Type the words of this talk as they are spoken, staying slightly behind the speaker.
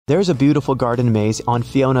There's a beautiful garden maze on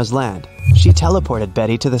Fiona's land. She teleported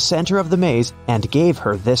Betty to the center of the maze and gave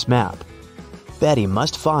her this map. Betty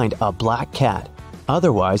must find a black cat.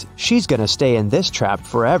 Otherwise, she's gonna stay in this trap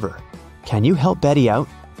forever. Can you help Betty out?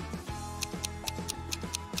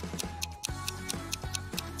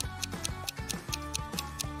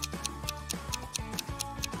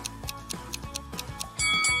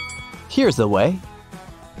 Here's the way.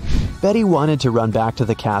 Betty wanted to run back to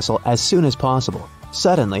the castle as soon as possible.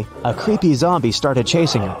 Suddenly, a creepy zombie started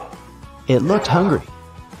chasing her. It looked hungry.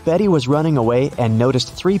 Betty was running away and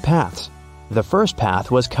noticed 3 paths. The first path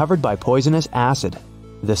was covered by poisonous acid,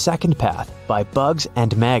 the second path by bugs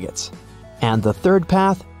and maggots, and the third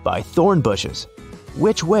path by thorn bushes.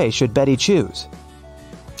 Which way should Betty choose?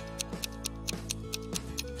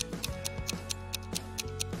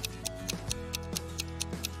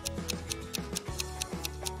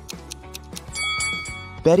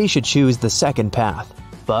 Betty should choose the second path.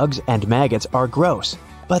 Bugs and maggots are gross,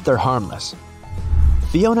 but they're harmless.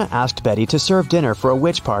 Fiona asked Betty to serve dinner for a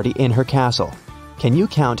witch party in her castle. Can you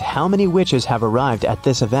count how many witches have arrived at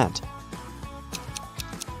this event?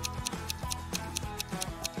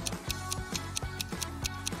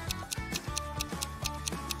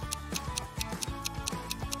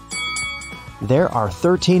 There are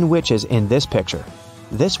 13 witches in this picture.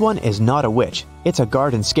 This one is not a witch, it's a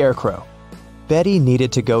garden scarecrow. Betty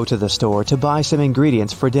needed to go to the store to buy some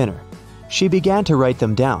ingredients for dinner. She began to write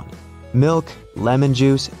them down. Milk, lemon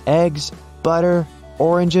juice, eggs, butter,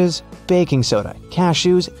 oranges, baking soda,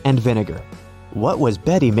 cashews, and vinegar. What was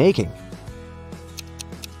Betty making?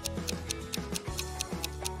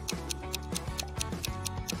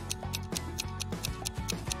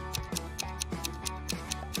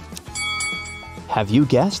 Have you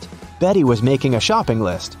guessed? Betty was making a shopping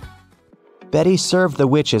list. Betty served the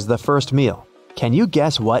witches the first meal. Can you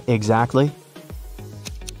guess what exactly?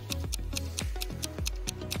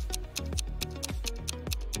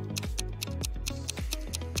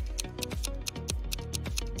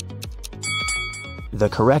 The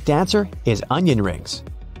correct answer is onion rings.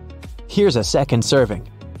 Here's a second serving.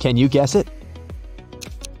 Can you guess it?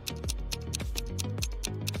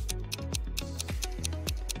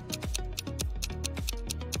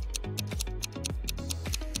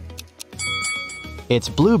 It's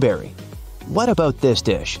blueberry. What about this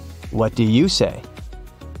dish? What do you say?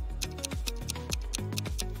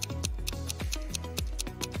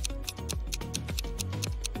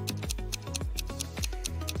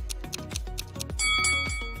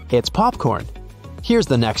 It's popcorn. Here's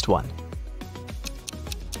the next one.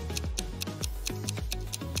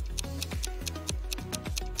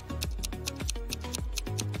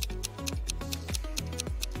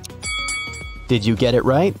 Did you get it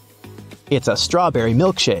right? It's a strawberry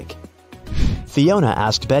milkshake. Fiona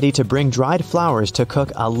asked Betty to bring dried flowers to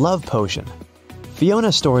cook a love potion. Fiona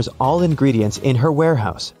stores all ingredients in her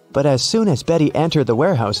warehouse, but as soon as Betty entered the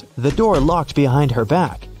warehouse, the door locked behind her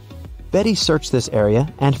back. Betty searched this area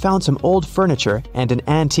and found some old furniture and an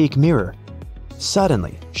antique mirror.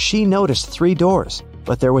 Suddenly, she noticed 3 doors,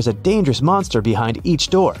 but there was a dangerous monster behind each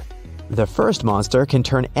door. The first monster can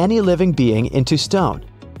turn any living being into stone.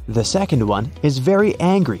 The second one is very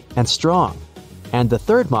angry and strong. And the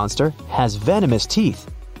third monster has venomous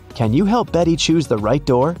teeth. Can you help Betty choose the right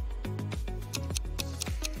door?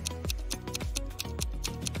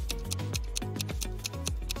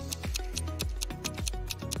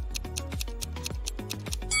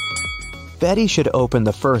 Betty should open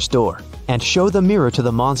the first door and show the mirror to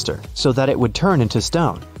the monster so that it would turn into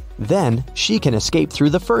stone. Then she can escape through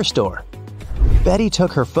the first door. Betty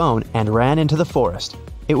took her phone and ran into the forest.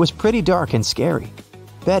 It was pretty dark and scary.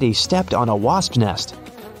 Betty stepped on a wasp's nest.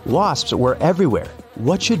 Wasps were everywhere.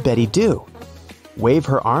 What should Betty do? Wave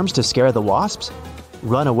her arms to scare the wasps?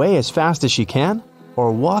 Run away as fast as she can?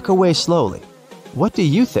 Or walk away slowly? What do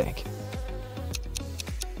you think?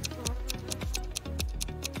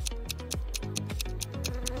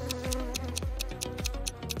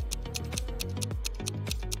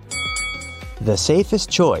 The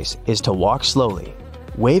safest choice is to walk slowly.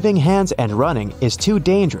 Waving hands and running is too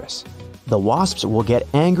dangerous. The wasps will get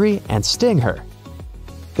angry and sting her.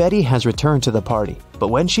 Betty has returned to the party, but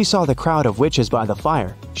when she saw the crowd of witches by the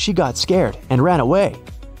fire, she got scared and ran away.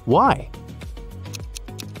 Why?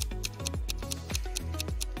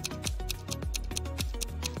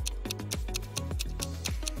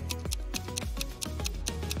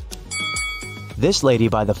 This lady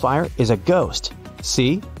by the fire is a ghost.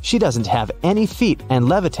 See, she doesn't have any feet and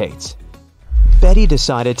levitates. Betty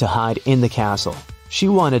decided to hide in the castle. She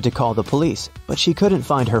wanted to call the police, but she couldn't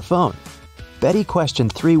find her phone. Betty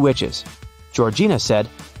questioned 3 witches. Georgina said,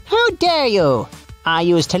 "How dare you?" I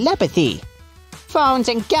use telepathy. Phones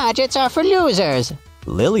and gadgets are for losers.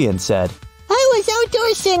 Lillian said, I was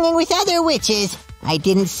outdoors singing with other witches. I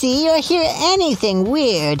didn't see or hear anything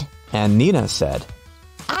weird. And Nina said,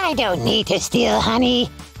 I don't need to steal honey.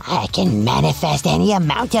 I can manifest any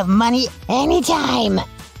amount of money anytime.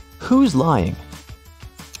 Who's lying?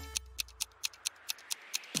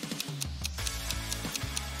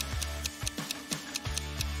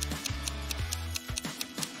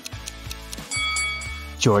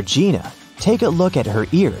 Georgina, take a look at her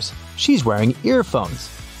ears. She's wearing earphones,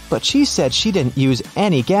 but she said she didn't use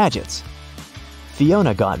any gadgets.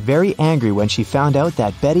 Fiona got very angry when she found out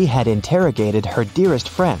that Betty had interrogated her dearest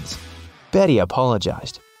friends. Betty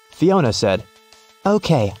apologized. Fiona said,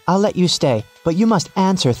 Okay, I'll let you stay, but you must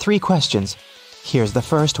answer 3 questions. Here's the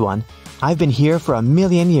first one. I've been here for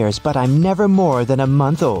 1,000,000 years, but I'm never more than a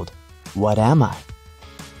month old. What am I?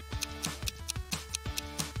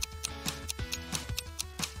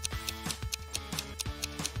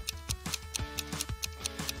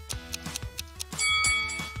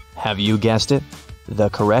 Have you guessed it? The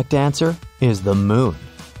correct answer is the moon.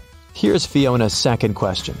 Here's Fiona's second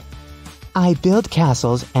question. I build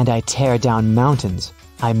castles and I tear down mountains.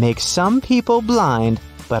 I make some people blind,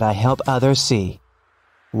 but I help others see.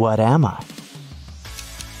 What am I?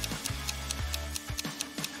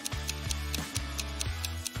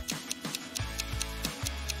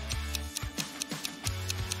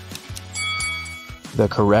 The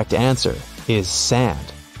correct answer is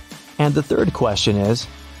sand. And the third question is,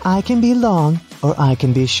 I can be long or I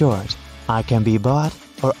can be short. I can be bought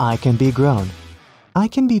or I can be grown. I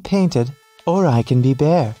can be painted or I can be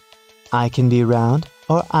bare. I can be round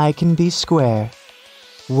or I can be square.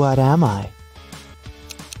 What am I?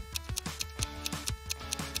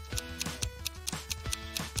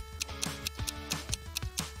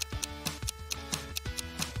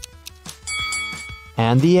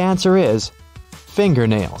 And the answer is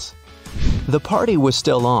fingernails. The party was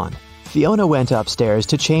still on. Fiona went upstairs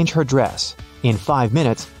to change her dress. In 5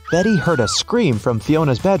 minutes, Betty heard a scream from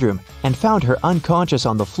Fiona's bedroom and found her unconscious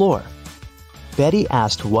on the floor. Betty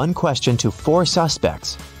asked one question to 4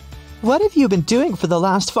 suspects. What have you been doing for the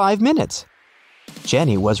last 5 minutes?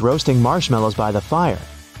 Jenny was roasting marshmallows by the fire.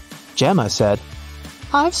 Gemma said,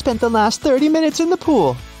 I've spent the last 30 minutes in the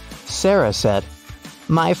pool. Sarah said,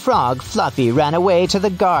 My frog Fluffy ran away to the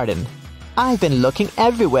garden. I've been looking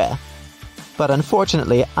everywhere, but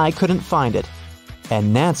unfortunately I couldn't find it.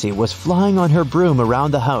 And Nancy was flying on her broom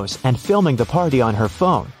around the house and filming the party on her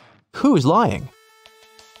phone. Who's lying?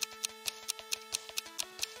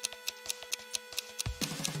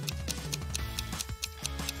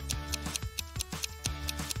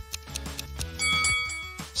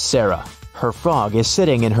 Sarah. Her frog is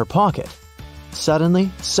sitting in her pocket.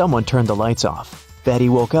 Suddenly, someone turned the lights off. Betty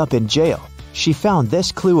woke up in jail. She found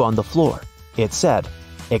this clue on the floor. It said,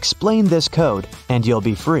 Explain this code and you'll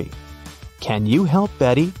be free. Can you help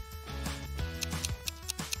Betty?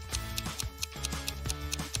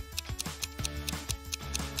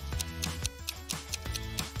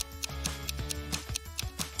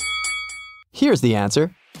 Here's the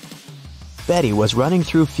answer. Betty was running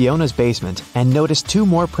through Fiona's basement and noticed 2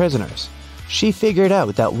 more prisoners. She figured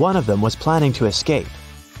out that one of them was planning to escape.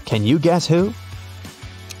 Can you guess who?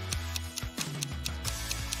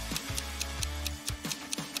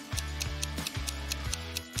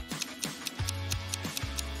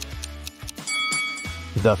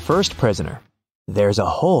 The first prisoner. There's a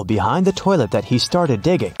hole behind the toilet that he started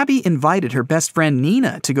digging. Abby invited her best friend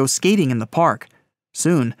Nina to go skating in the park.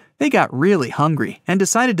 Soon, they got really hungry and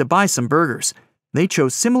decided to buy some burgers. They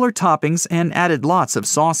chose similar toppings and added lots of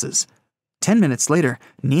sauces. 10 minutes later,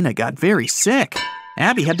 Nina got very sick.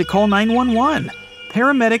 Abby had to call 911.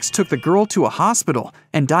 Paramedics took the girl to a hospital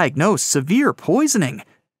and diagnosed severe poisoning.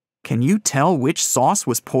 Can you tell which sauce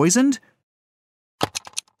was poisoned?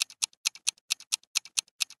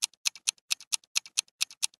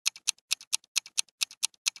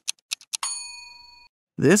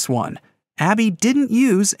 This one. Abby didn't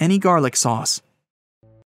use any garlic sauce.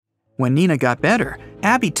 When Nina got better,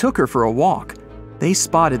 Abby took her for a walk. They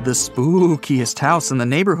spotted the spookiest house in the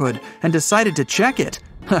neighborhood and decided to check it.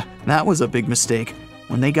 That was a big mistake.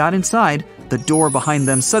 When they got inside, the door behind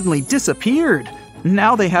them suddenly disappeared.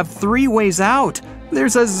 Now they have 3 ways out.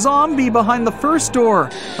 There's a zombie behind the first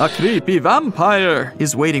door. A creepy vampire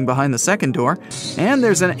is waiting behind the second door. And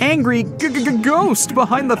there's an angry ghost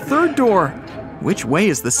behind the third door. Which way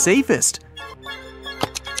is the safest?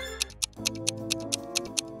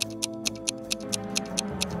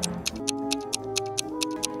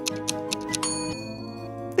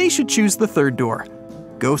 They should choose the third door.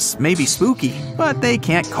 Ghosts may be spooky, but they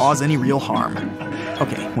can't cause any real harm.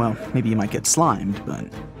 Okay, well, maybe you might get slimed, but...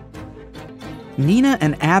 Nina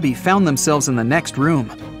and Abby found themselves in the next room.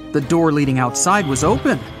 The door leading outside was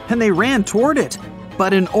open, and they ran toward it.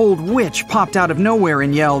 But an old witch popped out of nowhere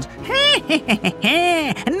and yelled,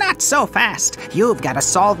 Not so fast. You've got to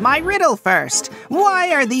solve my riddle first.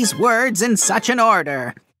 Why are these words in such an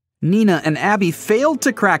order? Nina and Abby failed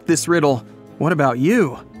to crack this riddle. What about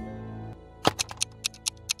you?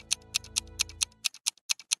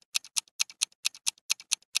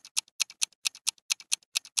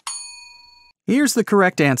 Here's the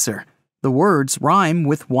correct answer. The words rhyme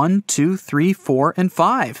with 1, 2, 3, 4, and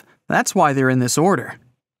 5. That's why they're in this order.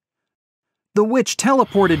 The witch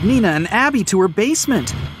teleported Nina and Abby to her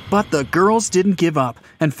basement, but the girls didn't give up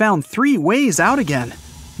and found 3 ways out again.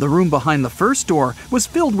 The room behind the first door was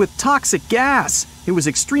filled with toxic gas. It was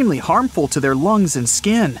extremely harmful to their lungs and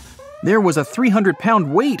skin. There was a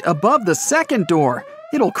 300-pound weight above the second door.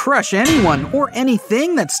 It'll crush anyone or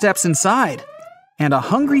anything that steps inside. And a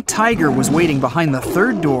hungry tiger was waiting behind the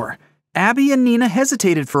third door. Abby and Nina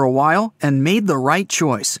hesitated for a while and made the right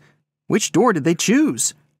choice. Which door did they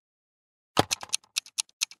choose?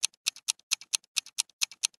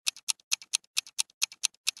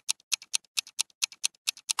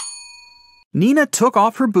 Nina took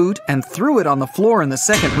off her boot and threw it on the floor in the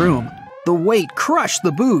second room. The weight crushed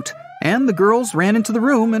the boot, and the girls ran into the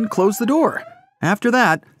room and closed the door. After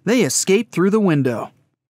that, they escaped through the window.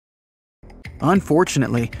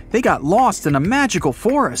 Unfortunately, they got lost in a magical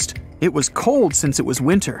forest. It was cold since it was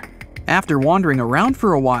winter. After wandering around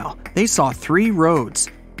for a while, they saw 3 roads.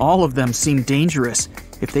 All of them seemed dangerous.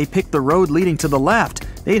 If they picked the road leading to the left,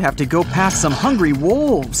 they'd have to go past some hungry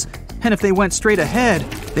wolves. And if they went straight ahead,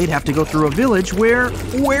 they'd have to go through a village where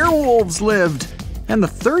werewolves lived. And the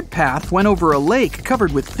third path went over a lake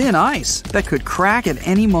covered with thin ice that could crack at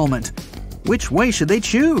any moment. Which way should they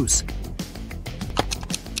choose?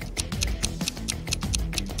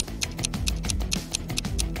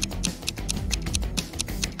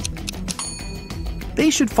 They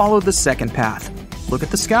should follow the second path. Look at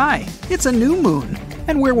the sky. It's a new moon,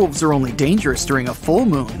 and werewolves are only dangerous during a full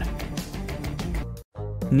moon.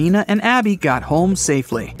 Nina and Abby got home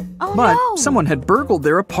safely. But someone had burgled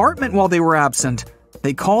their apartment while they were absent.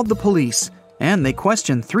 They called the police, and they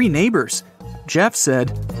questioned 3 neighbors. Jeff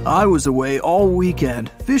said, "I was away all weekend,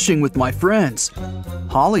 fishing with my friends."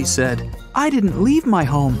 Holly said, "I didn't leave my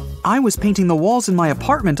home. I was painting the walls in my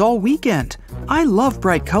apartment all weekend. I love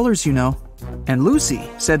bright colors, you know." And Lucy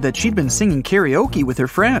said that she'd been singing karaoke with her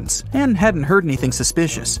friends and hadn't heard anything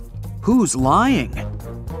suspicious. Who's lying?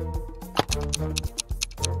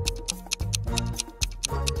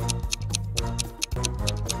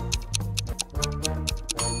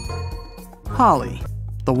 Holly.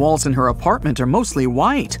 The walls in her apartment are mostly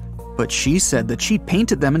white, but she said that she'd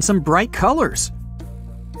painted them in some bright colors.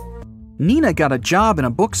 Nina got a job in a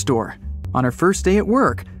bookstore. On her first day at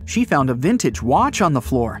work, she found a vintage watch on the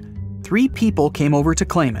floor. 3 people came over to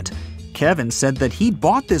claim it. Kevin said that he'd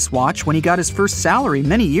bought this watch when he got his first salary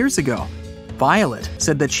many years ago. Violet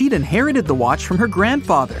said that she'd inherited the watch from her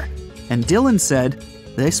grandfather. And Dylan said,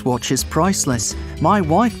 "This watch is priceless. My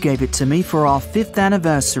wife gave it to me for our 5th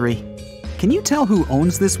anniversary." Can you tell who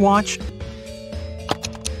owns this watch?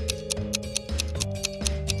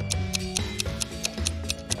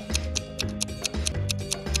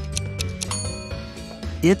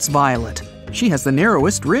 It's Violet. She has the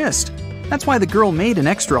narrowest wrist. That's why the girl made an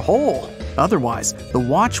extra hole. Otherwise, the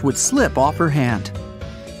watch would slip off her hand.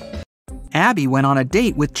 Abby went on a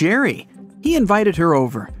date with Jerry. He invited her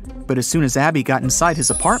over. But as soon as Abby got inside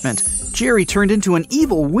his apartment, Jerry turned into an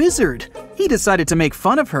evil wizard. He decided to make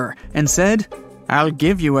fun of her and said, "I'll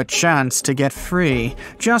give you a chance to get free.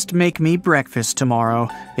 Just make me breakfast tomorrow.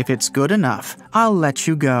 If it's good enough, I'll let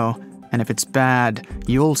you go. And if it's bad,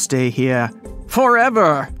 you'll stay here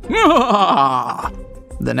forever."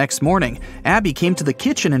 The next morning, Abby came to the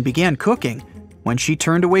kitchen and began cooking. When she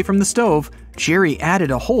turned away from the stove, Jerry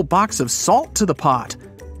added a whole box of salt to the pot.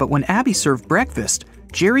 But when Abby served breakfast,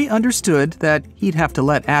 Jerry understood that he'd have to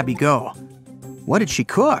let Abby go. What did she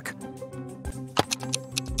cook?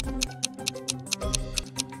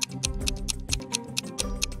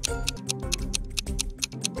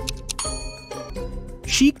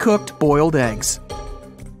 She cooked boiled eggs.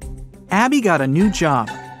 Abby got a new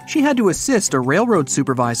job. She had to assist a railroad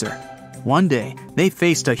supervisor. One day, they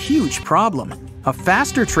faced a huge problem. A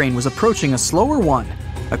faster train was approaching a slower one.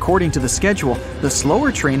 According to the schedule, the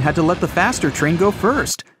slower train had to let the faster train go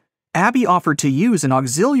first. Abby offered to use an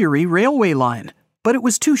auxiliary railway line, but it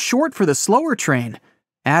was too short for the slower train.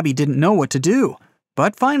 Abby didn't know what to do,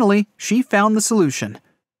 but finally, she found the solution.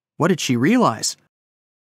 What did she realize?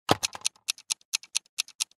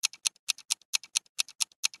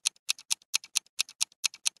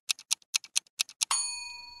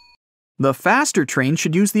 The faster train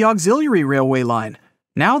should use the auxiliary railway line.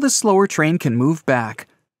 Now the slower train can move back.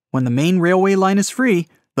 When the main railway line is free,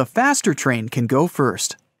 the faster train can go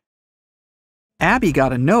first. Abby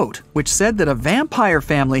got a note which said that a vampire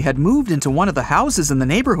family had moved into one of the houses in the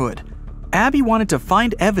neighborhood. Abby wanted to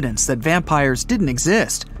find evidence that vampires didn't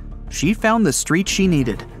exist. She found the street she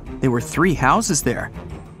needed. There were 3 houses there.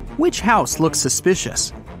 Which house looks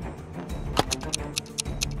suspicious?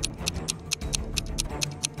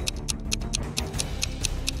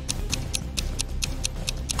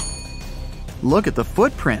 Look at the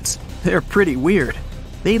footprints. They're pretty weird.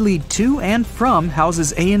 They lead to and from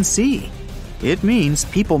houses A and C. It means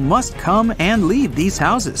people must come and leave these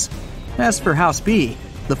houses. As for house B,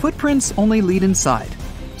 the footprints only lead inside.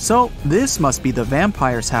 So this must be the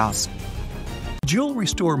vampire's house. Jewelry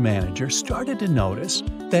store manager started to notice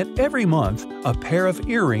that every month a pair of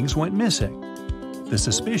earrings went missing. The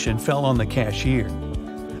suspicion fell on the cashier.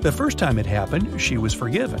 The first time it happened, she was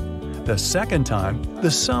forgiven. The second time, the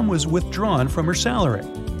sum was withdrawn from her salary.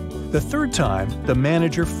 The third time, the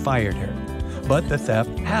manager fired her. But the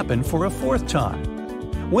theft happened for a fourth time.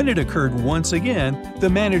 When it occurred once again, the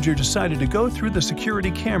manager decided to go through the security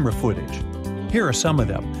camera footage. Here are some of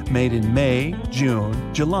them, made in May,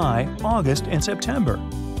 June, July, August, and September.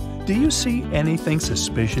 Do you see anything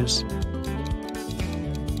suspicious?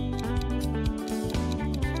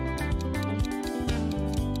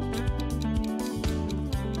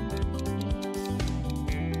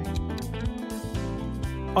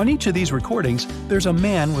 On each of these recordings, there's a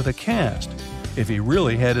man with a cast. If he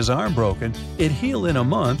really had his arm broken, it'd heal in a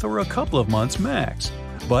month or a couple of months max.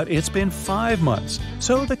 But it's been 5 months,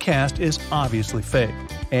 so the cast is obviously fake,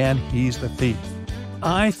 and he's the thief.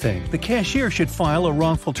 I think the cashier should file a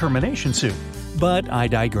wrongful termination suit, but I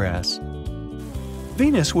digress.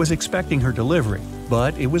 Venus was expecting her delivery,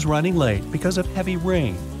 but it was running late because of heavy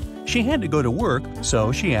rain. She had to go to work,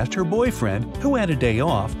 so she asked her boyfriend, who had a day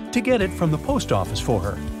off, to get it from the post office for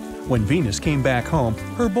her. When Venus came back home,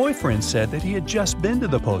 her boyfriend said that he had just been to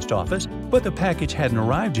the post office, but the package hadn't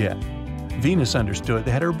arrived yet. Venus understood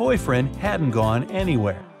that her boyfriend hadn't gone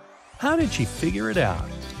anywhere. How did she figure it out?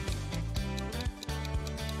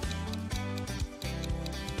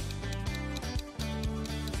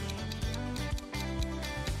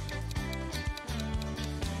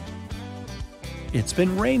 It's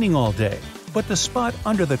been raining all day, but the spot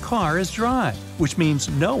under the car is dry, which means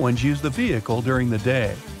no one's used the vehicle during the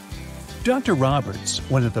day. Dr. Roberts,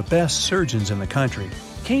 one of the best surgeons in the country,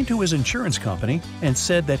 came to his insurance company and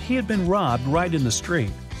said that he had been robbed right in the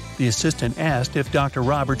street. The assistant asked if Dr.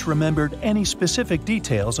 Roberts remembered any specific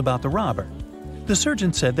details about the robber. The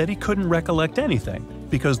surgeon said that he couldn't recollect anything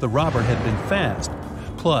because the robber had been fast.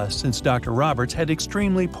 Plus, since Dr. Roberts had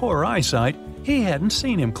extremely poor eyesight, he hadn't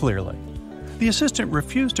seen him clearly. The assistant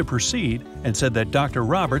refused to proceed and said that Dr.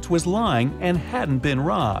 Roberts was lying and hadn't been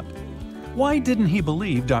robbed. Why didn't he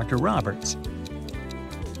believe Dr. Roberts?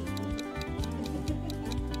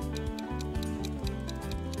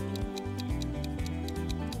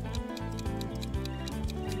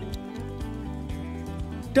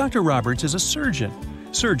 Dr. Roberts is a surgeon.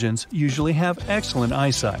 Surgeons usually have excellent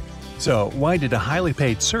eyesight. So why did a highly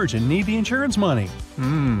paid surgeon need the insurance money?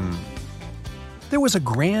 There was a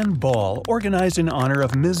grand ball organized in honor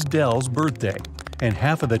of Ms. Dell's birthday, and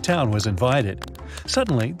half of the town was invited.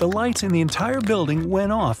 Suddenly, the lights in the entire building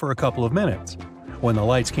went off for a couple of minutes. When the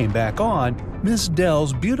lights came back on, Ms.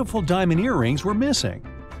 Dell's beautiful diamond earrings were missing.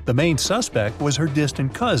 The main suspect was her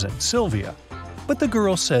distant cousin, Sylvia. But the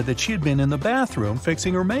girl said that she had been in the bathroom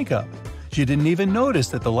fixing her makeup. She didn't even notice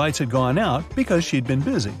that the lights had gone out because she'd been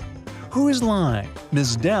busy. Who is lying,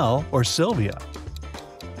 Ms. Dell or Sylvia?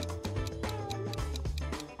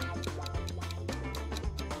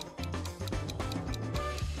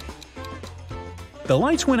 The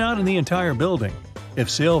lights went out in the entire building. If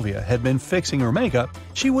Sylvia had been fixing her makeup,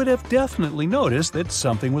 she would have definitely noticed that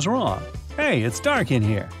something was wrong. Hey, it's dark in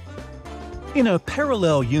here. In a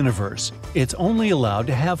parallel universe, it's only allowed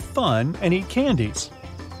to have fun and eat candies.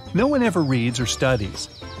 No one ever reads or studies.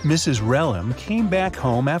 Mrs. Relham came back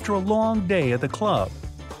home after a long day at the club.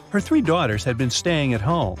 Her 3 daughters had been staying at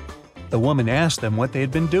home. The woman asked them what they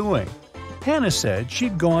had been doing. Hannah said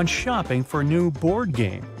she'd gone shopping for a new board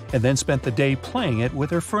game and then spent the day playing it with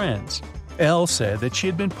her friends. Elle said that she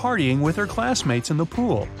had been partying with her classmates in the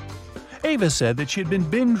pool. Ava said that she had been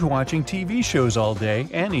binge-watching TV shows all day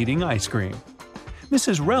and eating ice cream.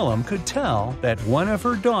 Mrs. Relham could tell that one of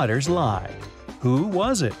her daughters lied. Who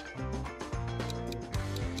was it?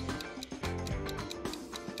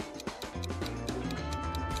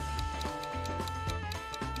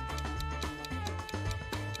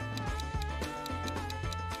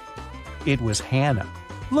 It was Hannah.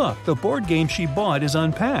 Look, the board game she bought is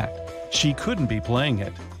unpacked. She couldn't be playing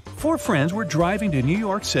it. 4 friends were driving to New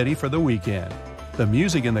York City for the weekend. The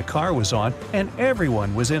music in the car was on and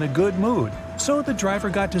everyone was in a good mood, so the driver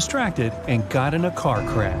got distracted and got in a car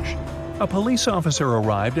crash. A police officer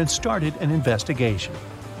arrived and started an investigation.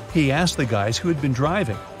 He asked the guys who had been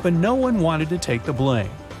driving, but no one wanted to take the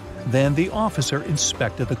blame. Then the officer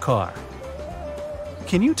inspected the car.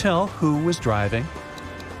 Can you tell who was driving?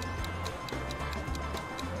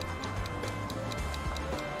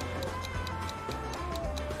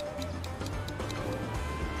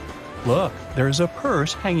 Look, there's a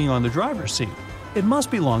purse hanging on the driver's seat. It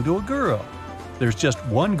must belong to a girl. There's just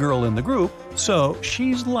one girl in the group, so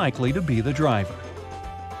she's likely to be the driver.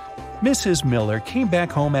 Mrs. Miller came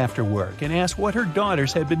back home after work and asked what her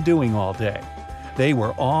daughters had been doing all day. They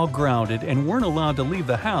were all grounded and weren't allowed to leave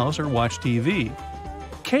the house or watch TV.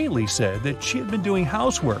 Kaylee said that she had been doing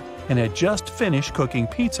housework and had just finished cooking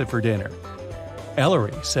pizza for dinner.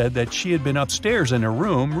 Ellery said that she had been upstairs in her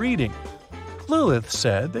room reading. Lilith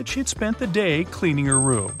said that she'd spent the day cleaning her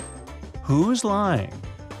room. Who's lying?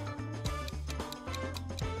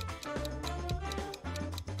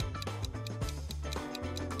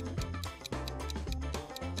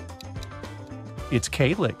 It's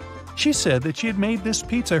Kaylee. She said that she had made this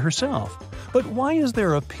pizza herself. But why is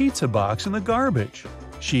there a pizza box in the garbage?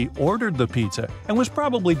 She ordered the pizza and was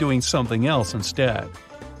probably doing something else instead.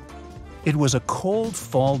 It was a cold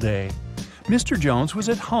fall day. Mr. Jones was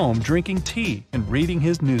at home drinking tea and reading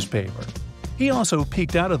his newspaper. He also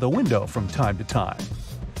peeked out of the window from time to time.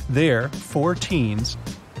 There, 4 teens,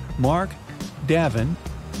 Mark, Davin,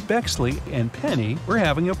 Bexley, and Penny, were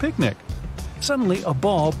having a picnic. Suddenly, a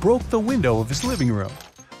ball broke the window of his living room.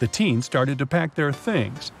 The teens started to pack their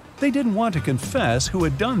things. They didn't want to confess who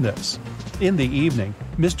had done this. In the evening,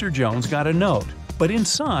 Mr. Jones got a note, but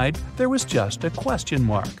inside there was just a question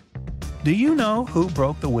mark. Do you know who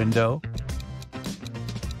broke the window?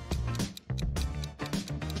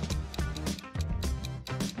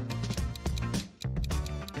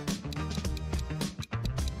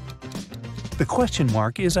 The question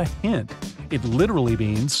mark is a hint. It literally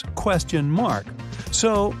means question mark.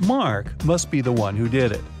 So Mark must be the one who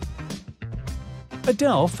did it.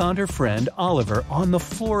 Adele found her friend Oliver on the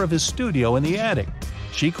floor of his studio in the attic.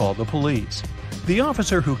 She called the police. The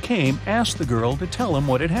officer who came asked the girl to tell him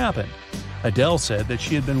what had happened. Adele said that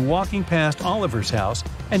she had been walking past Oliver's house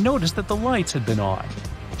and noticed that the lights had been on.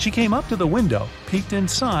 She came up to the window, peeked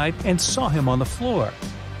inside, and saw him on the floor.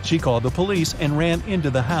 She called the police and ran into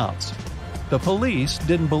the house. The police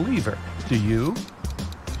didn't believe her. Do you?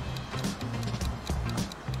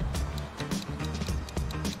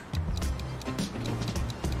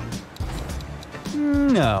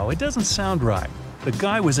 No, it doesn't sound right. The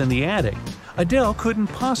guy was in the attic. Adele couldn't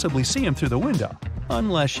possibly see him through the window,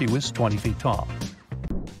 unless she was 20 feet tall.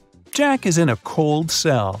 Jack is in a cold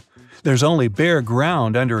cell. There's only bare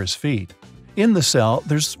ground under his feet. In the cell,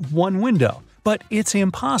 there's one window, but it's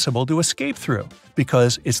impossible to escape through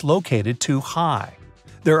because it's located too high.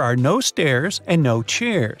 There are no stairs and no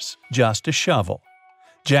chairs, just a shovel.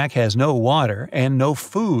 Jack has no water and no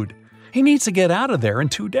food. He needs to get out of there in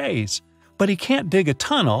 2 days. But he can't dig a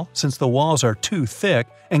tunnel since the walls are too thick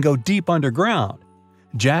and go deep underground.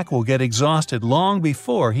 Jack will get exhausted long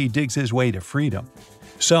before he digs his way to freedom.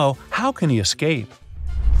 So, how can he escape?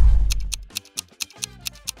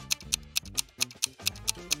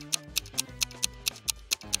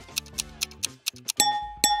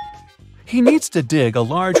 He needs to dig a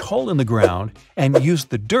large hole in the ground and use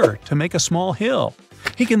the dirt to make a small hill.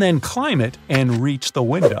 He can then climb it and reach the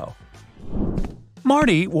window.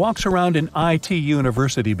 Marty walks around an IT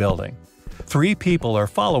university building. 3 people are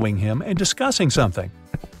following him and discussing something.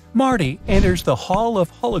 Marty enters the Hall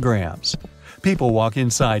of Holograms. People walk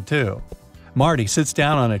inside too. Marty sits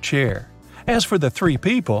down on a chair. As for the 3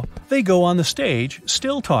 people, they go on the stage,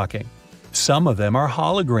 still talking. Some of them are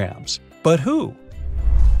holograms. But who?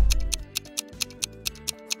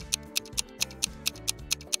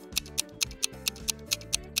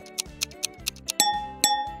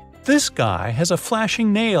 This guy has a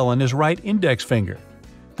flashing nail on his right index finger.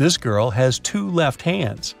 This girl has 2 left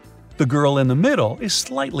hands. The girl in the middle is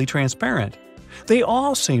slightly transparent. They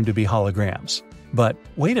all seem to be holograms. But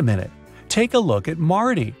wait a minute. Take a look at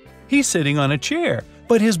Marty. He's sitting on a chair,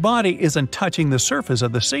 but his body isn't touching the surface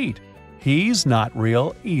of the seat. He's not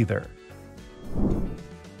real either.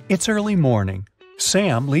 It's early morning.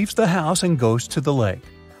 Sam leaves the house and goes to the lake.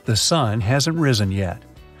 The sun hasn't risen yet.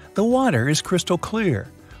 The water is crystal clear.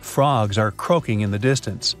 Frogs are croaking in the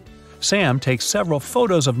distance. Sam takes several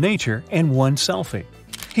photos of nature and one selfie.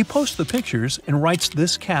 He posts the pictures and writes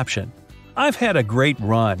this caption, I've had a great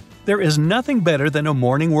run. There is nothing better than a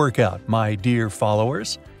morning workout, my dear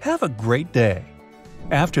followers. Have a great day."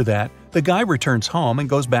 After that, the guy returns home and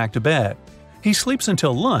goes back to bed. He sleeps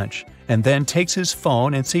until lunch and then takes his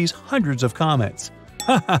phone and sees hundreds of comments.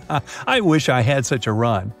 "Ha ha ha, I wish I had such a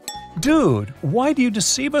run." Dude, why do you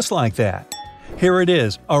deceive us like that? Here it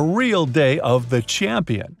is, a real day of the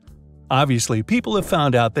champion. Obviously, people have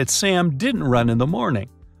found out that Sam didn't run in the morning.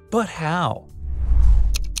 But how?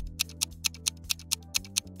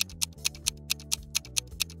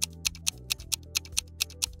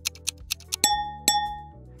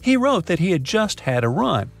 He wrote that he had just had a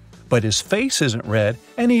run, but his face isn't red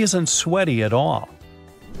and he isn't sweaty at all.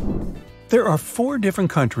 There are 4 different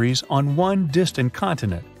countries on one distant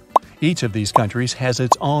continent. Each of these countries has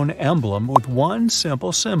its own emblem with one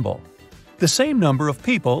simple symbol. The same number of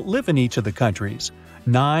people live in each of the countries,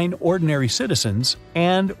 9 ordinary citizens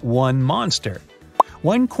and 1 monster,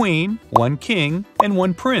 1 queen, 1 king, and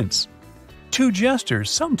 1 prince. 2 jesters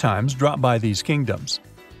sometimes drop by these kingdoms.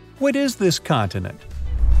 What is this continent?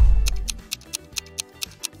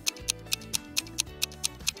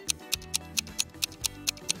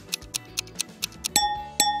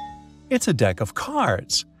 It's a deck of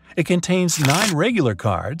cards. It contains 9 regular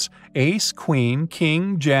cards: ace, queen,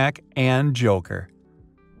 king, jack, and joker.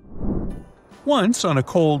 Once, on a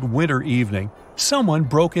cold winter evening, someone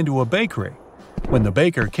broke into a bakery. When the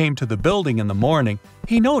baker came to the building in the morning,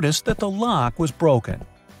 he noticed that the lock was broken.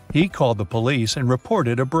 He called the police and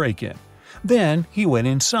reported a break-in. Then he went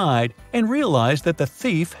inside and realized that the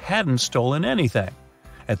thief hadn't stolen anything.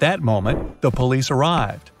 At that moment, the police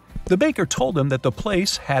arrived. The baker told him that the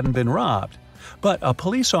place hadn't been robbed, but a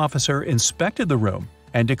police officer inspected the room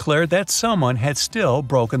and declared that someone had still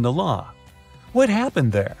broken the law. What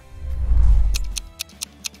happened there?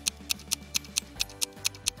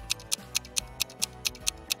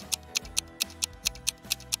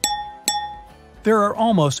 There are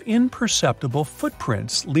almost imperceptible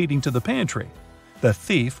footprints leading to the pantry. The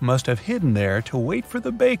thief must have hidden there to wait for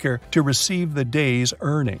the baker to receive the day's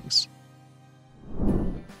earnings.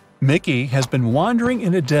 Mickey has been wandering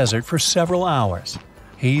in a desert for several hours.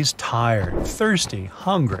 He's tired, thirsty,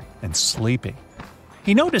 hungry, and sleepy.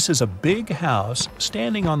 He notices a big house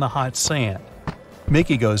standing on the hot sand.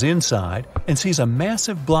 Mickey goes inside and sees a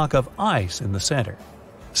massive block of ice in the center.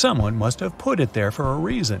 Someone must have put it there for a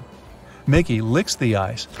reason. Mickey licks the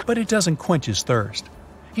ice, but it doesn't quench his thirst.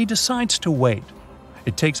 He decides to wait.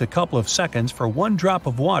 It takes a couple of seconds for 1 drop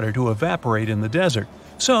of water to evaporate in the desert,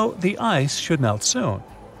 so the ice should melt soon.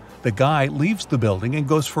 The guy leaves the building and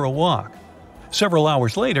goes for a walk. Several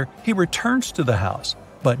hours later, he returns to the house,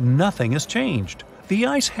 but nothing has changed. The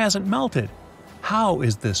ice hasn't melted. How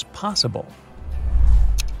is this possible?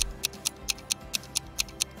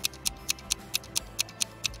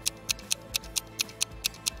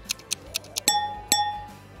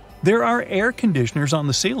 There are air conditioners on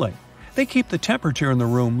the ceiling. They keep the temperature in the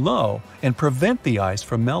room low and prevent the ice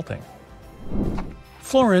from melting.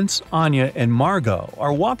 Florence, Anya, and Margot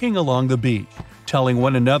are walking along the beach, telling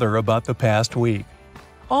one another about the past week.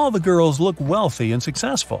 All the girls look wealthy and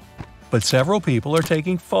successful, but several people are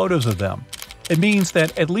taking photos of them. It means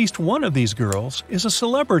that at least one of these girls is a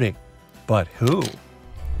celebrity. But who?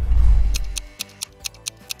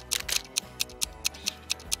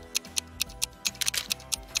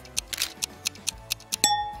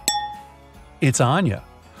 It's Anya.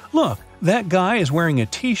 Look, that guy is wearing a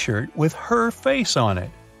t-shirt with her face on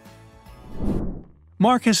it.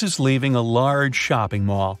 Marcus is leaving a large shopping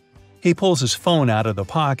mall. He pulls his phone out of the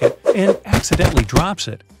pocket and accidentally drops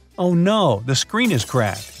it. Oh no, the screen is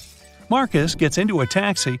cracked. Marcus gets into a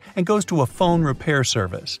taxi and goes to a phone repair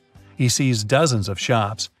service. He sees dozens of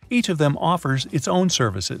shops. Each of them offers its own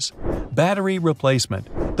services. Battery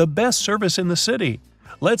replacement, the best service in the city.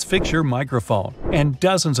 Let's fix your microphone, and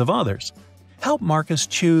dozens of others. Help Marcus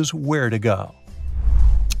choose where to go.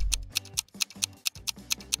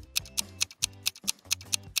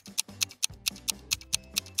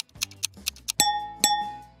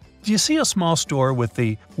 Do you see a small store with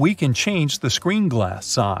the "We can change the screen glass"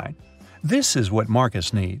 sign? This is what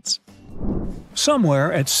Marcus needs.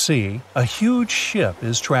 Somewhere at sea, a huge ship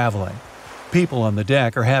is traveling. People on the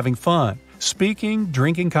deck are having fun, speaking,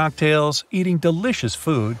 drinking cocktails, eating delicious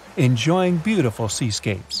food, enjoying beautiful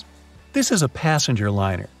seascapes. This is a passenger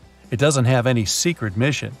liner. It doesn't have any secret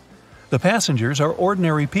mission. The passengers are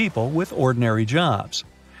ordinary people with ordinary jobs.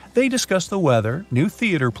 They discuss the weather, new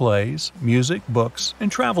theater plays, music, books,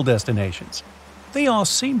 and travel destinations. They all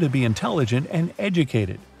seem to be intelligent and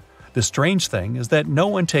educated. The strange thing is that no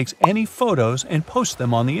one takes any photos and posts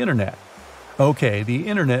them on the internet. Okay, the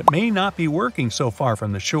internet may not be working so far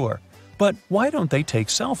from the shore, But why don't they take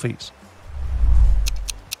selfies?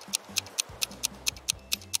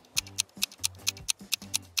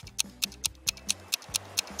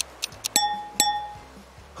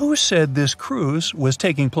 Who said this cruise was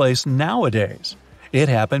taking place nowadays? It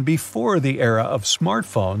happened before the era of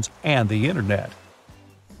smartphones and the internet.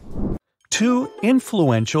 Two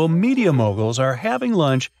influential media moguls are having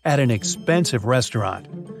lunch at an expensive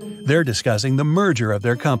restaurant. They're discussing the merger of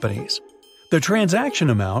their companies. The transaction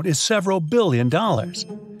amount is several $billion.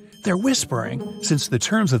 They're whispering since the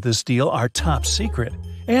terms of this deal are top secret,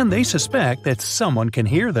 and they suspect that someone can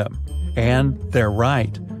hear them. And they're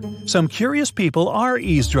right. Some curious people are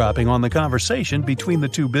eavesdropping on the conversation between the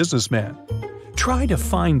two businessmen. Try to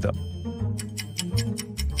find them.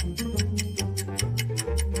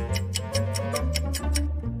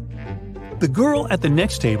 The girl at the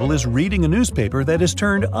next table is reading a newspaper that is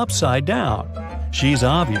turned upside down. She's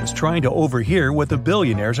obviously trying to overhear what the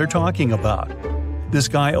billionaires are talking about. This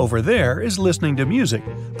guy over there is listening to music,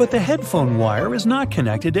 but the headphone wire is not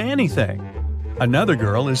connected to anything. Another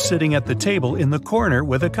girl is sitting at the table in the corner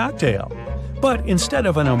with a cocktail. But instead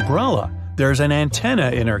of an umbrella, there's an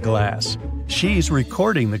antenna in her glass. She's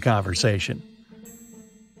recording the conversation.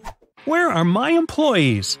 "Where are my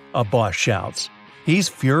employees?" a boss shouts. He's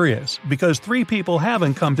furious because 3 people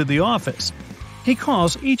haven't come to the office. He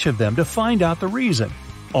calls each of them to find out the reason.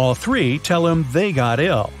 All 3 tell him they got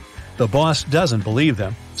ill. The boss doesn't believe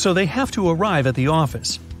them, so they have to arrive at the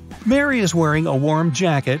office. Mary is wearing a warm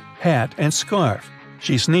jacket, hat, and scarf.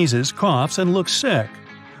 She sneezes, coughs, and looks sick.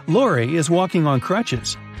 Lori is walking on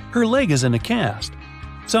crutches. Her leg is in a cast.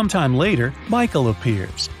 Sometime later, Michael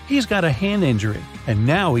appears. He's got a hand injury, and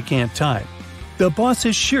now he can't type. The boss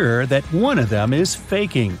is sure that one of them is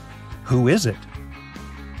faking. Who is it?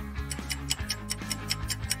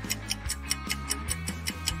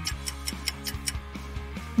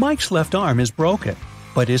 Mike's left arm is broken,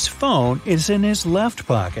 but his phone is in his left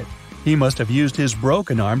pocket. He must have used his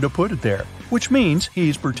broken arm to put it there, which means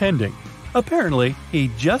he's pretending. Apparently, he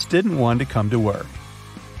just didn't want to come to work.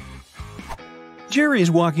 Jerry's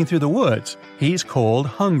walking through the woods. He's cold,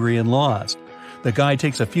 hungry, and lost. The guy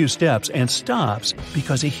takes a few steps and stops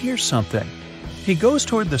because he hears something. He goes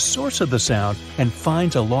toward the source of the sound and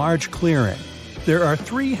finds a large clearing. There are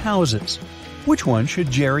 3 houses. Which one should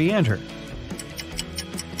Jerry enter?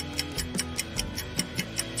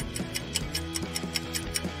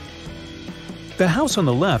 The house on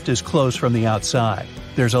the left is closed from the outside.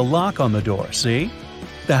 There's a lock on the door, see?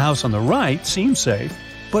 The house on the right seems safe,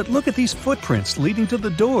 but look at these footprints leading to the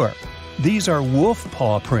door. These are wolf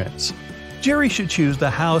paw prints. Jerry should choose the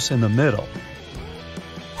house in the middle.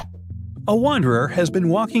 A wanderer has been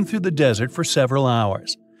walking through the desert for several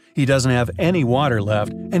hours. He doesn't have any water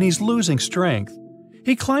left, and he's losing strength.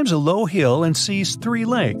 He climbs a low hill and sees 3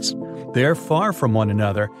 lakes. They're far from one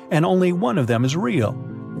another, and only one of them is real.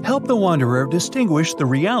 Help the wanderer distinguish the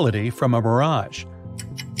reality from a mirage.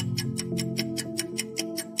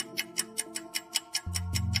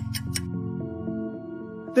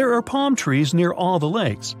 There are palm trees near all the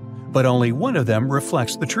lakes, but only one of them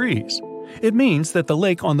reflects the trees. It means that the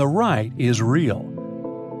lake on the right is real.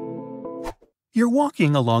 You're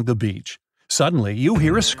walking along the beach. Suddenly, you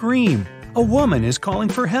hear a scream. A woman is calling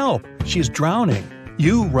for help. She's drowning.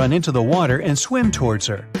 You run into the water and swim towards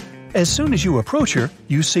her. As soon as you approach her,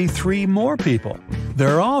 you see 3 more people.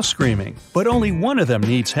 They're all screaming, but only one of them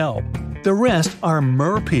needs help. The rest are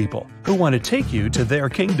mer people who want to take you to their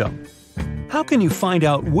kingdom. How can you find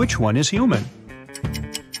out which one is human?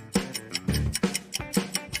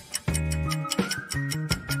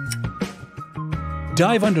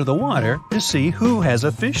 Dive under the water to see who has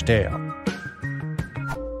a fishtail.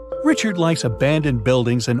 Richard likes abandoned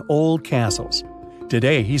buildings and old castles.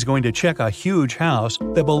 Today he's going to check a huge house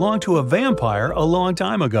that belonged to a vampire a long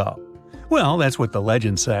time ago. Well, that's what the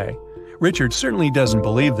legends say. Richard certainly doesn't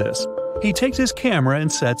believe this. He takes his camera and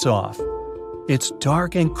sets off. It's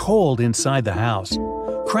dark and cold inside the house.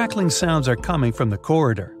 Crackling sounds are coming from the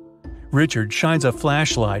corridor. Richard shines a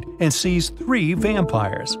flashlight and sees 3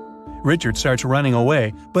 vampires. Richard starts running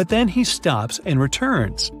away, but then he stops and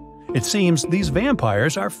returns. It seems these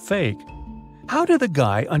vampires are fake. How did the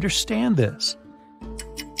guy understand this?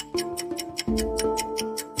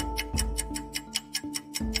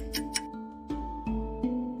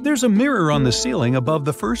 There's a mirror on the ceiling above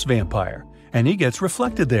the first vampire, and he gets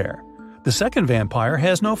reflected there. The second vampire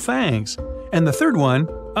has no fangs, and the third one,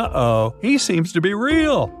 he seems to be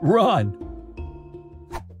real. Run!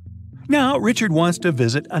 Now Richard wants to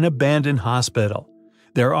visit an abandoned hospital.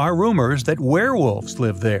 There are rumors that werewolves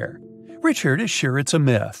live there. Richard is sure it's a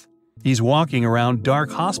myth. He's walking around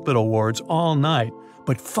dark hospital wards all night,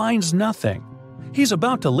 but finds nothing. He's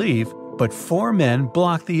about to leave, but 4 men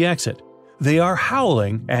block the exit. They are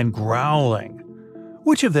howling and growling.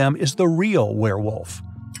 Which of them is the real werewolf?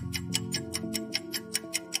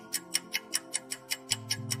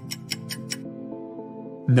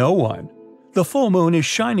 No one. The full moon is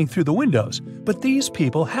shining through the windows, but these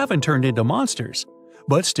people haven't turned into monsters.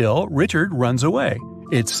 But still, Richard runs away.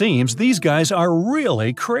 It seems these guys are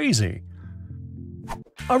really crazy.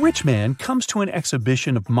 A rich man comes to an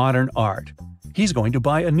exhibition of modern art. He's going to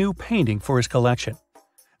buy a new painting for his collection.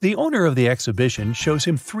 The owner of the exhibition shows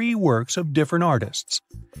him 3 works of different artists.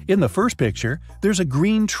 In the first picture, there's a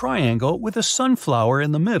green triangle with a sunflower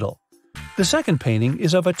in the middle. The second painting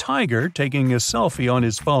is of a tiger taking a selfie on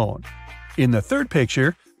his phone. In the third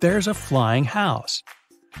picture, there's a flying house.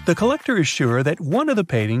 The collector is sure that one of the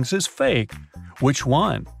paintings is fake. Which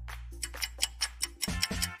one?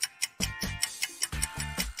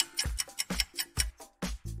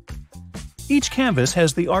 Each canvas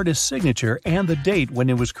has the artist's signature and the date when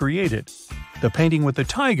it was created. The painting with the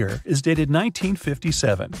tiger is dated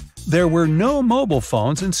 1957. There were no mobile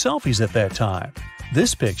phones and selfies at that time.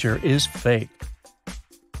 This picture is fake.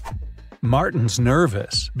 Martin's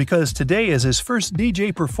nervous because today is his first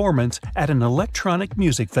DJ performance at an electronic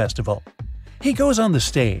music festival. He goes on the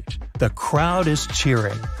stage. The crowd is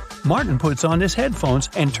cheering. Martin puts on his headphones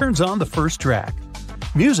and turns on the first track.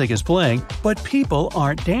 Music is playing, but people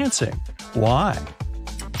aren't dancing. Why?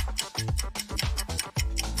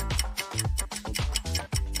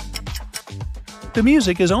 The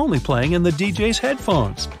music is only playing in the DJ's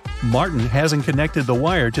headphones. Martin hasn't connected the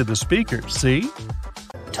wire to the speakers, see?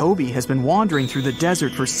 Toby has been wandering through the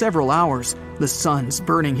desert for several hours. The sun's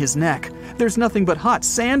burning his neck. There's nothing but hot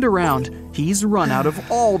sand around. He's run out of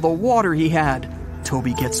all the water he had.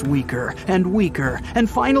 Toby gets weaker and weaker, and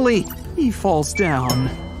finally, he falls down.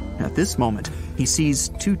 At this moment, he sees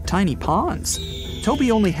 2 tiny ponds.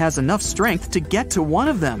 Toby only has enough strength to get to one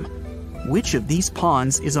of them. Which of these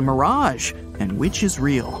ponds is a mirage, and which is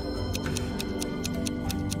real?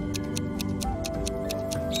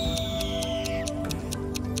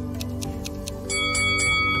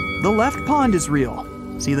 The left pond is real.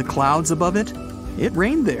 See the clouds above it? It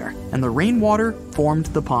rained there, and the rainwater formed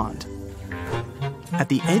the pond. At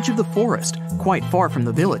the edge of the forest, quite far from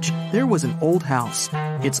the village, there was an old house.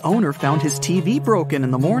 Its owner found his TV broken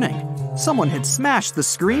in the morning. Someone had smashed the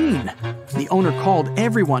screen. The owner called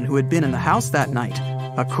everyone who had been in the house that night: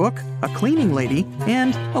 a cook, a cleaning lady,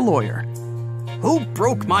 and a lawyer. "Who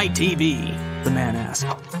broke my TV?" the man asked.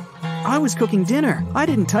 "I was cooking dinner. I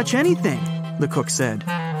didn't touch anything," the cook said.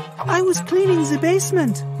 "I was cleaning the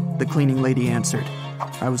basement," the cleaning lady answered.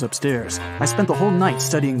 "I was upstairs. I spent the whole night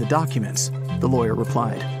studying the documents," the lawyer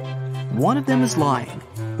replied. One of them is lying.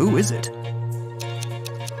 Who is it?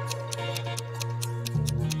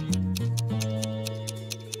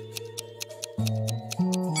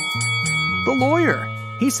 The lawyer.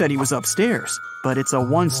 He said he was upstairs, but it's a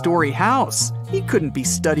 1-story house. He couldn't be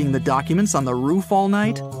studying the documents on the roof all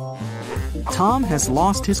night. Tom has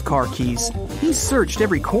lost his car keys. He's searched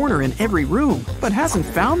every corner in every room, but hasn't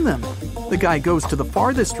found them. The guy goes to the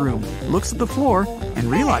farthest room, looks at the floor, and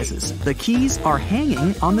realizes the keys are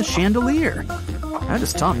hanging on the chandelier. How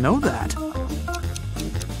does Tom know that?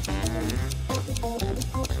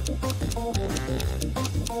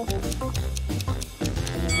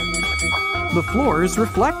 The floor is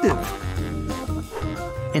reflective.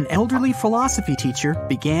 An elderly philosophy teacher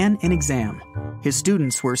began an exam. His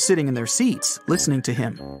students were sitting in their seats, listening to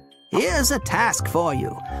him. Here's a task for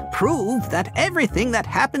you. Prove that everything that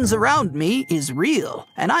happens around me is real,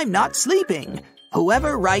 and I'm not sleeping.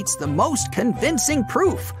 Whoever writes the most convincing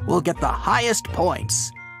proof will get the highest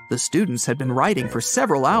points. The students had been writing for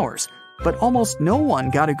several hours, but almost no one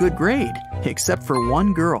got a good grade, except for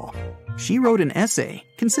one girl. She wrote an essay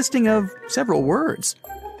consisting of several words.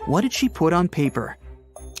 What did she put on paper?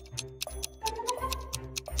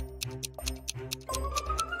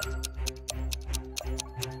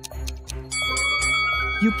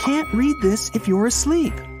 You can't read this if you're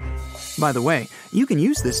asleep. By the way, you can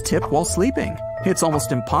use this tip while sleeping. It's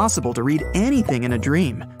almost impossible to read anything in a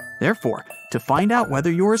dream. Therefore, to find out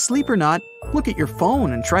whether you're asleep or not, look at your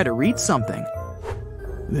phone and try to read something.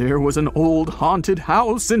 There was an old haunted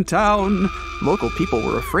house in town. Local people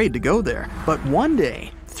were afraid to go there, but one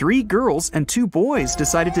day, 3 girls and 2 boys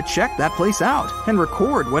decided to check that place out and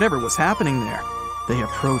record whatever was happening there. They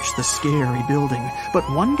approached the scary building, but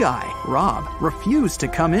one guy, Rob, refused to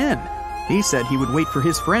come in. He said he would wait for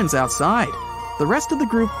his friends outside. The rest of the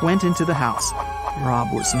group went into the house.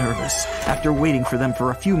 Rob was nervous. After waiting for them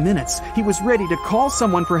for a few minutes, he was ready to call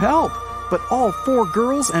someone for help. but all 4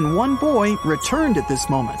 girls and 1 boy returned at this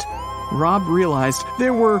moment. Rob realized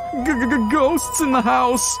there were ghosts in the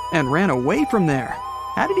house and ran away from there.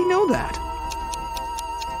 How did he know that?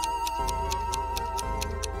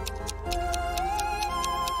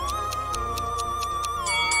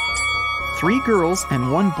 Three girls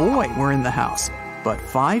and 1 boy were in the house, but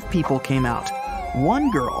 5 people came out.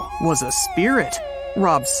 1 girl was a spirit.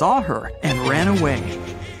 Rob saw her and ran away.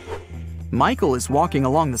 Michael is walking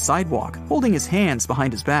along the sidewalk, holding his hands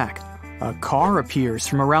behind his back. A car appears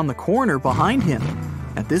from around the corner behind him.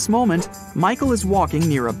 At this moment, Michael is walking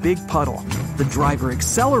near a big puddle. The driver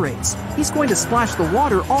accelerates. He's going to splash the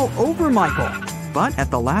water all over Michael. But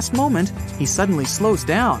at the last moment, he suddenly slows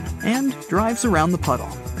down and drives around the puddle.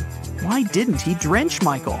 Why didn't he drench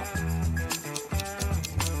Michael?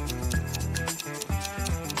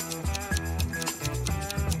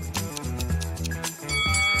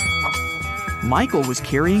 Michael was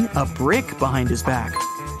carrying a brick behind his back.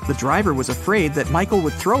 The driver was afraid that Michael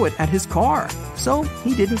would throw it at his car, so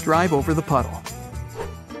he didn't drive over the puddle.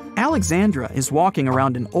 Alexandra is walking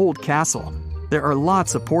around an old castle. There are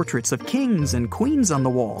lots of portraits of kings and queens on the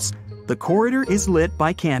walls. The corridor is lit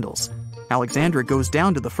by candles. Alexandra goes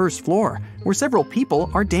down to the first floor, where several people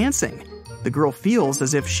are dancing. The girl feels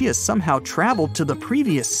as if she has somehow traveled to the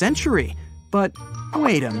previous century. But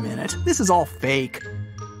wait a minute, this is all fake.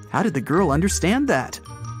 How did the girl understand that?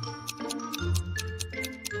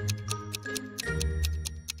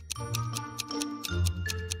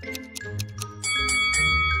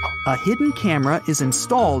 A hidden camera is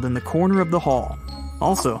installed in the corner of the hall.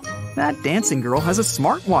 Also, that dancing girl has a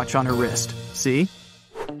smartwatch on her wrist. See?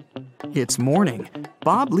 It's morning.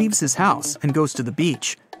 Bob leaves his house and goes to the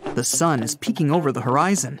beach. The sun is peeking over the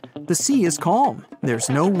horizon. The sea is calm. There's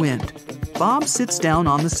no wind. Bob sits down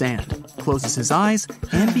on the sand, closes his eyes,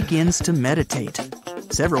 and begins to meditate.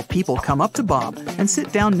 Several people come up to Bob and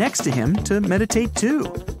sit down next to him to meditate too.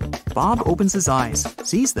 Bob opens his eyes,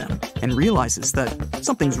 sees them, and realizes that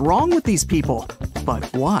something's wrong with these people. But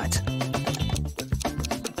what?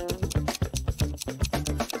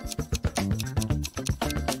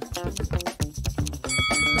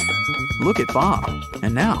 Look at Bob,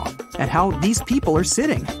 and now at how these people are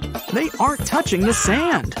sitting. They aren't touching the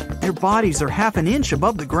sand. Their bodies are half an inch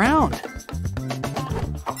above the ground.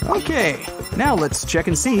 Okay, now let's check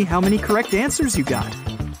and see how many correct answers you got.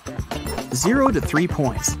 0 to 3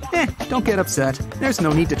 points. Don't get upset. There's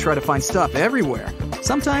no need to try to find stuff everywhere.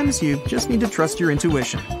 Sometimes you just need to trust your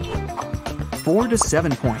intuition. 4 to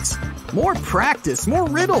 7 points. More practice, more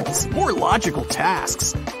riddles, more logical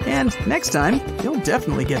tasks. And next time, you'll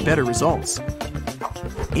definitely get better results.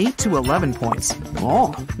 8 to 11 points.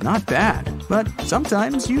 Oh, not bad. But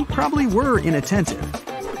sometimes you probably were inattentive.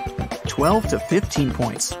 12 to 15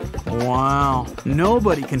 points. Wow,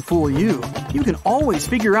 nobody can fool you. You can always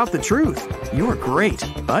figure out the truth. You're great,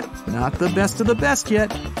 but not the best of the best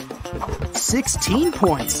yet. 16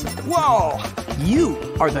 points. Whoa!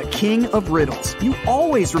 You are the king of riddles. You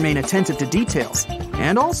always remain attentive to details.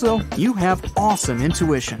 And also, you have awesome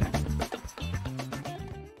intuition.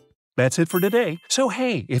 That's it for today. So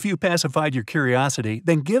hey, if you pacified your curiosity,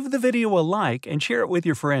 then give the video a like and share it with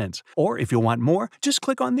your friends. Or if you want more, just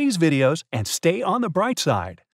click on these videos and stay on the bright side.